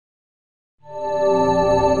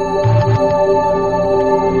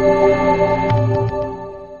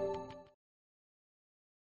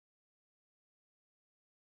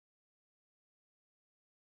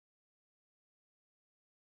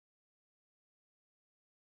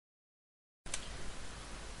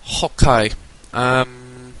Okay.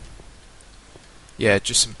 Yeah,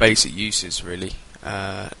 just some basic uses really.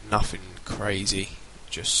 Nothing crazy.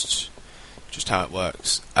 Just how it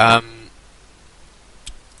works.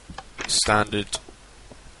 Standard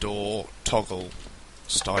door toggle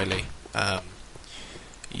styly.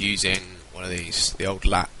 Using one of these, the old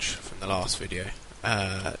latch from the last video,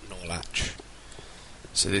 NOR latch.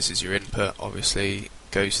 So this is your input, obviously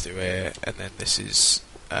goes through here, and then this is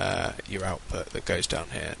your output that goes down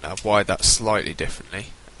here. Now I've wired that slightly differently,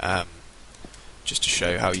 just to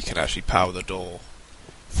show how you can actually power the door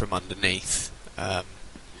from underneath,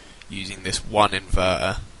 using this one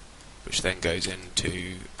inverter, which then goes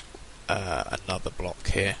into another block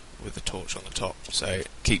here with the torch on the top. So it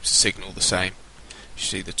keeps the signal the same. You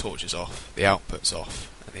see the torch is off, the output's off,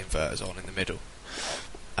 and the inverter's on in the middle.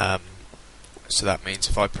 So that means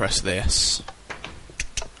if I press this,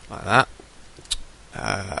 like that,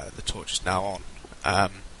 the torch is now on.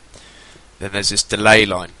 Then there's this delay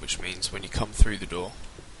line, which means when you come through the door,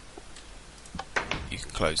 you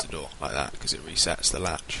can close the door like that, because it resets the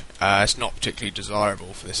latch. It's not particularly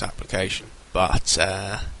desirable for this application, but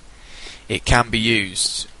it can be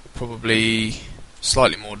used. Probably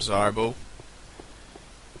slightly more desirable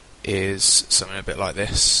is something a bit like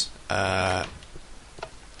this,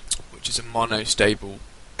 which is a monostable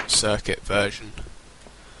circuit version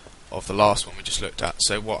of the last one we just looked at.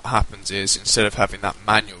 So what happens is, instead of having that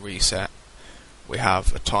manual reset, we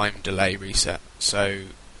have a time delay reset. So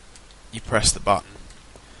you press the button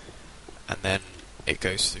and then it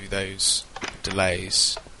goes through those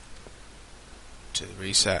delays to the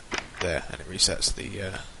reset there, and it resets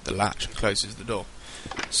the latch and closes the door.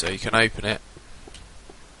 So you can open it,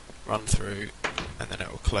 run through, and then it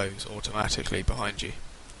will close automatically behind you.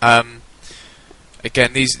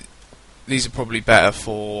 Again, these are probably better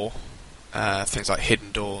for things like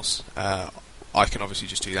hidden doors. I can obviously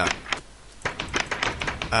just do that.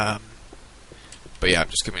 But yeah, I'm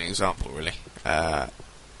just giving an example really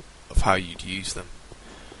of how you'd use them.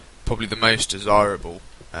 Probably the most desirable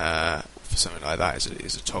for something like that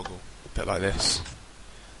is a toggle, a bit like this.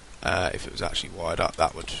 If it was actually wired up,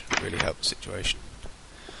 that would really help the situation.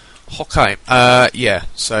 Okay, yeah,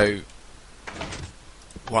 so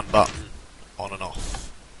one button, on and off.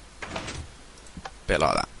 Bit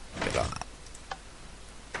like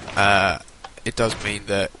that. It does mean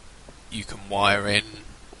that you can wire in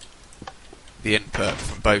the input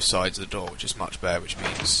from both sides of the door, which is much better, which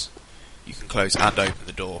means you can close and open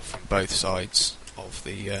the door from both sides of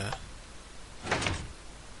the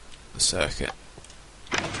circuit.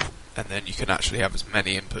 And then you can actually have as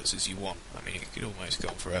many inputs as you want. I mean, it could almost go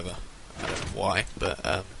on forever. I don't know why,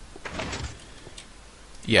 but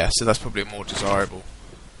yeah, so that's probably a more desirable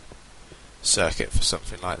circuit for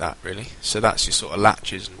something like that, really. So that's your sort of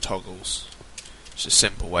latches and toggles. It's a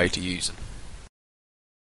simple way to use them.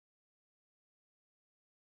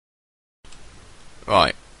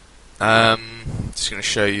 Right, just going to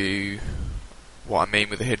show you what I mean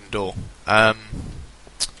with a hidden door.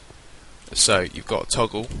 So you've got a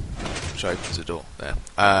toggle which opens the door there,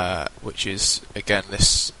 which is again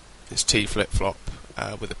this T flip-flop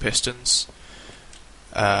with the pistons.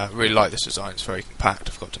 Really like this design. It's very compact.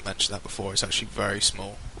 I forgot to mention that before. It's actually very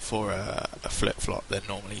small for a flip-flop. They're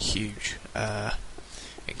normally huge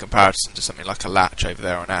in comparison to something like a latch over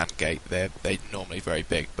there or an AND gate. They're normally very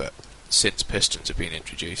big, but since pistons have been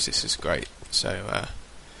introduced, this is great. So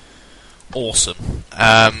awesome.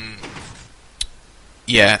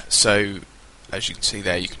 Yeah, so as you can see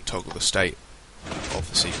there, you can toggle the state of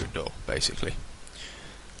the secret door, basically.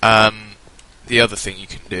 The other thing you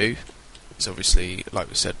can do is, obviously, like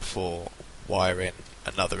we said before, wire in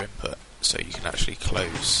another input, so you can actually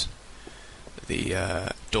close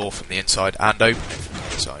the door from the inside and open it from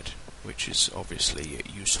the inside, which is obviously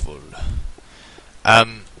useful.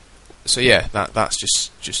 So yeah, that's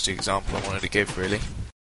just the example I wanted to give, really.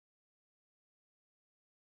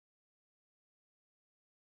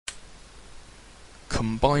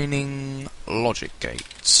 Combining logic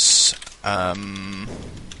gates.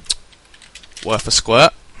 Worth a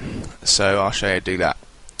squirt. So I'll show you how to do that.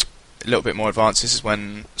 A little bit more advanced. This is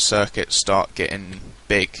when circuits start getting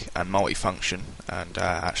big and multifunction and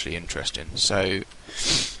actually interesting. So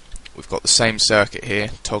we've got the same circuit here,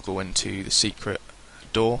 toggle into the secret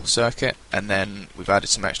door circuit, and then we've added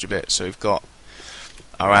some extra bits. So we've got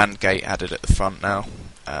our AND gate added at the front now,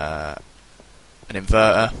 an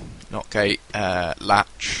inverter, NOT gate,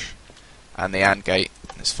 latch, and the AND gate,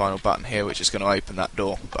 this final button here, which is going to open that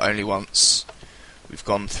door, but only once we've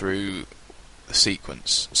gone through the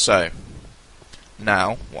sequence. So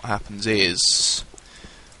now what happens is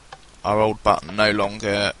our old button no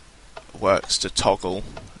longer works to toggle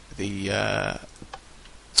the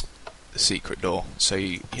secret door. So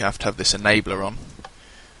you have to have this enabler on,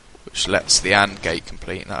 which lets the AND gate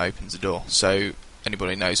complete, and that opens the door. So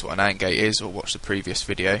anybody who knows what an AND gate is, or watched the previous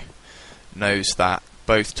video, knows that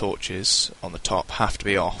both torches on the top have to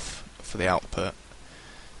be off for the output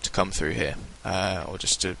to come through here, or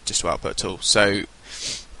just to output at all. So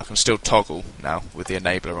I can still toggle now with the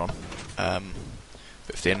enabler on,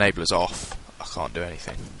 but if the enabler's off, I can't do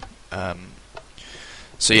anything.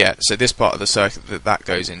 So yeah, so this part of the circuit that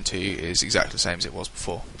goes into is exactly the same as it was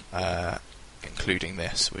before, including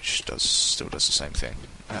this, which still does the same thing,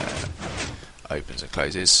 opens and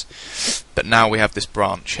closes. But now we have this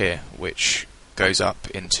branch here, which goes up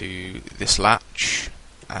into this latch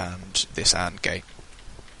and this AND gate.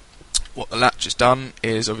 What the latch has done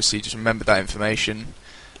is obviously just remembered that information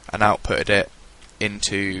and outputted it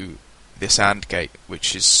into this AND gate,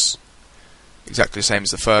 which is exactly the same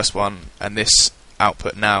as the first one, and this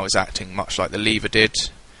output now is acting much like the lever did,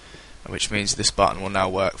 which means this button will now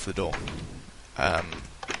work for the door,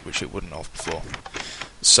 which it wouldn't have before.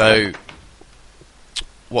 So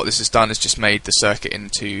what this has done is just made the circuit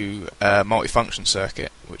into a multifunction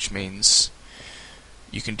circuit, which means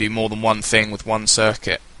you can do more than one thing with one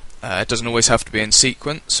circuit. It doesn't always have to be in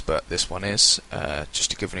sequence, but this one is,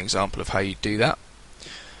 just to give an example of how you do that.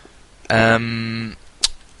 I'm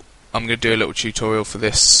going to do a little tutorial for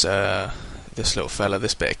this this little fella,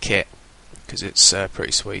 this bit of kit, because it's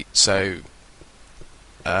pretty sweet. So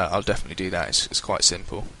I'll definitely do that. It's quite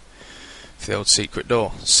simple for the old secret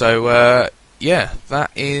door. So yeah,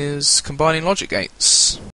 that is combining logic gates.